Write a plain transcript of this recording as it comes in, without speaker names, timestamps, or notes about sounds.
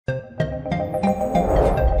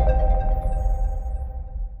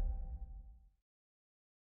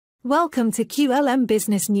Welcome to QLM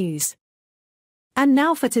Business News. And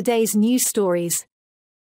now for today's news stories.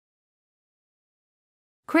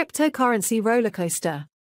 Cryptocurrency rollercoaster.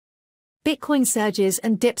 Bitcoin surges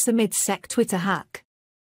and dips amid SEC Twitter hack.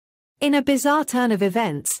 In a bizarre turn of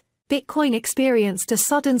events, Bitcoin experienced a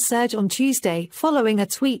sudden surge on Tuesday following a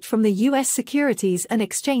tweet from the U.S. Securities and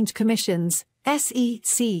Exchange Commission's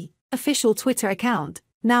 (SEC) official Twitter account,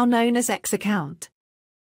 now known as X account.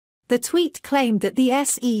 The tweet claimed that the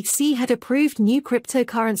SEC had approved new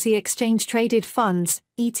cryptocurrency exchange-traded funds,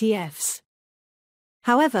 ETFs.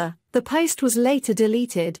 However, the post was later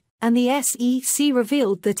deleted, and the SEC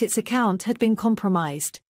revealed that its account had been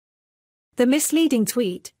compromised. The misleading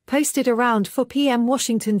tweet, posted around 4 p.m.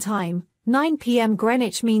 Washington time, 9 p.m.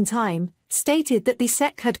 Greenwich Mean Time, stated that the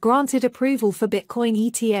SEC had granted approval for Bitcoin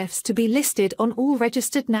ETFs to be listed on all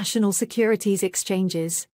registered national securities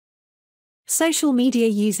exchanges. Social media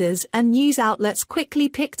users and news outlets quickly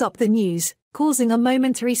picked up the news, causing a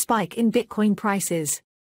momentary spike in Bitcoin prices.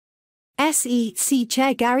 SEC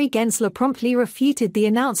Chair Gary Gensler promptly refuted the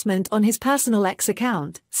announcement on his personal X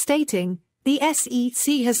account, stating, "The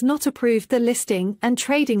SEC has not approved the listing and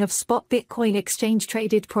trading of spot Bitcoin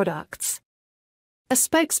exchange-traded products." A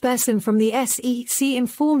spokesperson from the SEC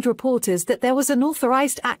informed reporters that there was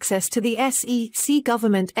unauthorized access to the SEC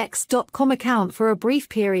government X.com account for a brief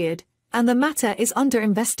period, and the matter is under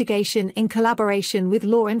investigation in collaboration with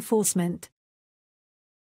law enforcement.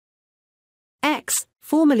 X,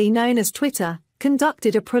 formerly known as Twitter,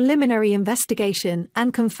 conducted a preliminary investigation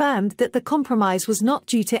and confirmed that the compromise was not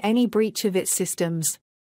due to any breach of its systems.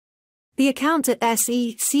 The account at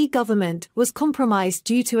SEC government was compromised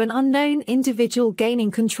due to an unknown individual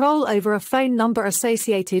gaining control over a phone number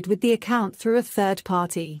associated with the account through a third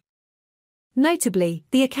party. Notably,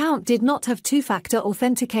 the account did not have two-factor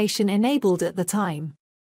authentication enabled at the time.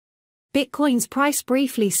 Bitcoin's price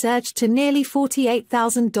briefly surged to nearly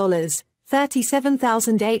 $48,000,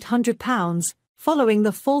 £37,800, following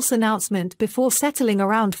the false announcement before settling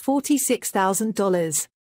around $46,000.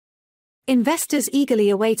 Investors eagerly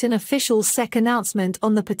await an official SEC announcement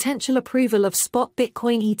on the potential approval of spot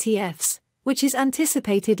Bitcoin ETFs, which is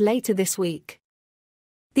anticipated later this week.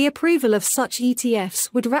 The approval of such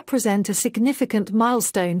ETFs would represent a significant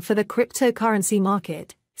milestone for the cryptocurrency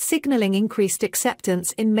market, signaling increased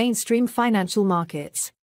acceptance in mainstream financial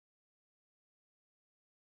markets.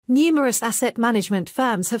 Numerous asset management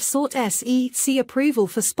firms have sought SEC approval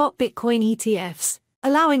for spot Bitcoin ETFs,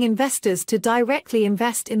 allowing investors to directly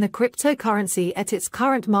invest in the cryptocurrency at its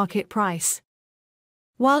current market price.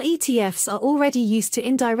 While ETFs are already used to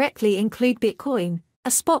indirectly include Bitcoin, a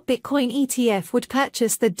spot Bitcoin ETF would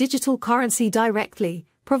purchase the digital currency directly,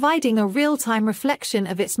 providing a real-time reflection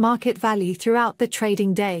of its market value throughout the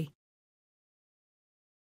trading day.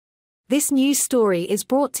 This news story is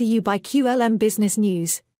brought to you by QLM Business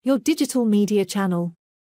News, your digital media channel.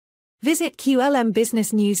 Visit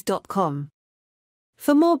qlmbusinessnews.com.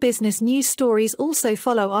 For more business news stories, also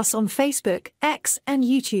follow us on Facebook, X, and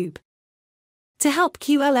YouTube. To help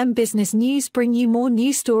QLM Business News bring you more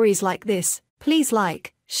news stories like this, please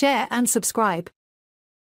like, share and subscribe.